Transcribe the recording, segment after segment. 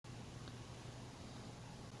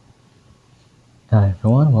Hi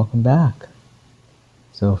everyone, welcome back.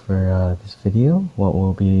 So for this video, what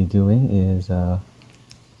we'll be doing is I'll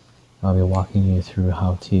be walking you through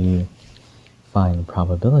how to find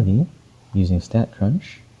probability using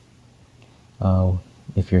StatCrunch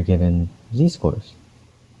if you're given z-scores.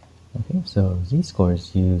 Okay, so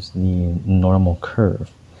z-scores use the normal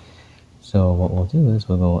curve. So what we'll do is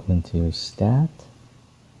we'll go into Stat,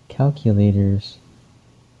 Calculators,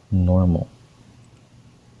 Normal.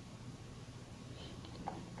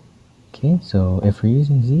 Okay, so if we're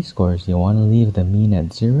using z-scores, you want to leave the mean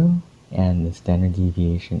at 0 and the standard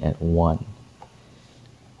deviation at 1.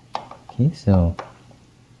 Okay, so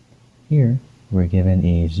here we're given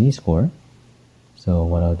a z-score. So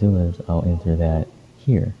what I'll do is I'll enter that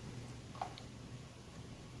here.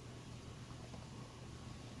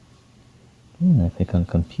 And I click on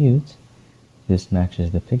compute. This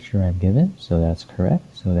matches the picture I'm given, so that's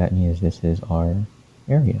correct. So that means this is our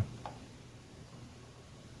area.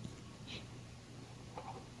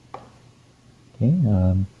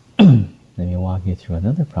 Okay, let me walk you through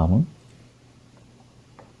another problem.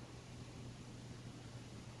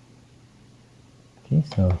 Okay,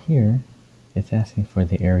 so here it's asking for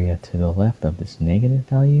the area to the left of this negative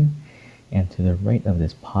value and to the right of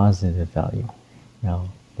this positive value. Now,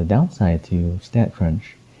 the downside to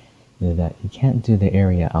StatCrunch is that you can't do the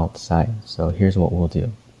area outside. So here's what we'll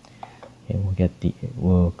do. Okay,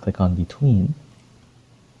 we'll click on between.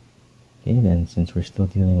 Okay, then since we're still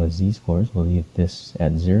dealing with z-scores, we'll leave this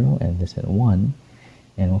at 0 and this at 1.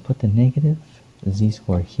 And we'll put the negative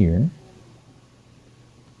z-score here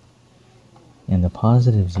and the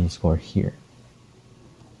positive z-score here.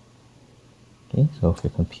 Okay, so if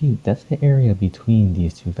we compute, that's the area between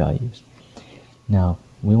these two values. Now,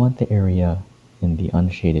 we want the area in the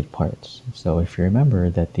unshaded parts. So if you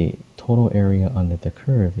remember that the total area under the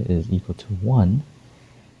curve is equal to 1,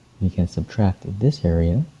 we can subtract this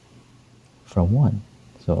area from 1.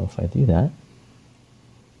 So if I do that,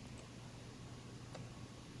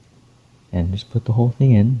 and just put the whole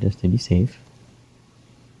thing in just to be safe.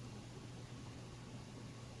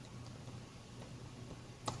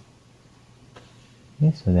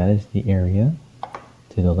 Okay, so that is the area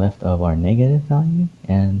to the left of our negative value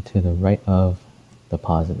and to the right of the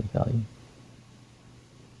positive value.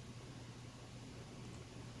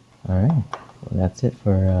 Alright, well that's it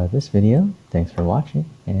for this video. Thanks for watching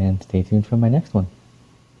and stay tuned for my next one.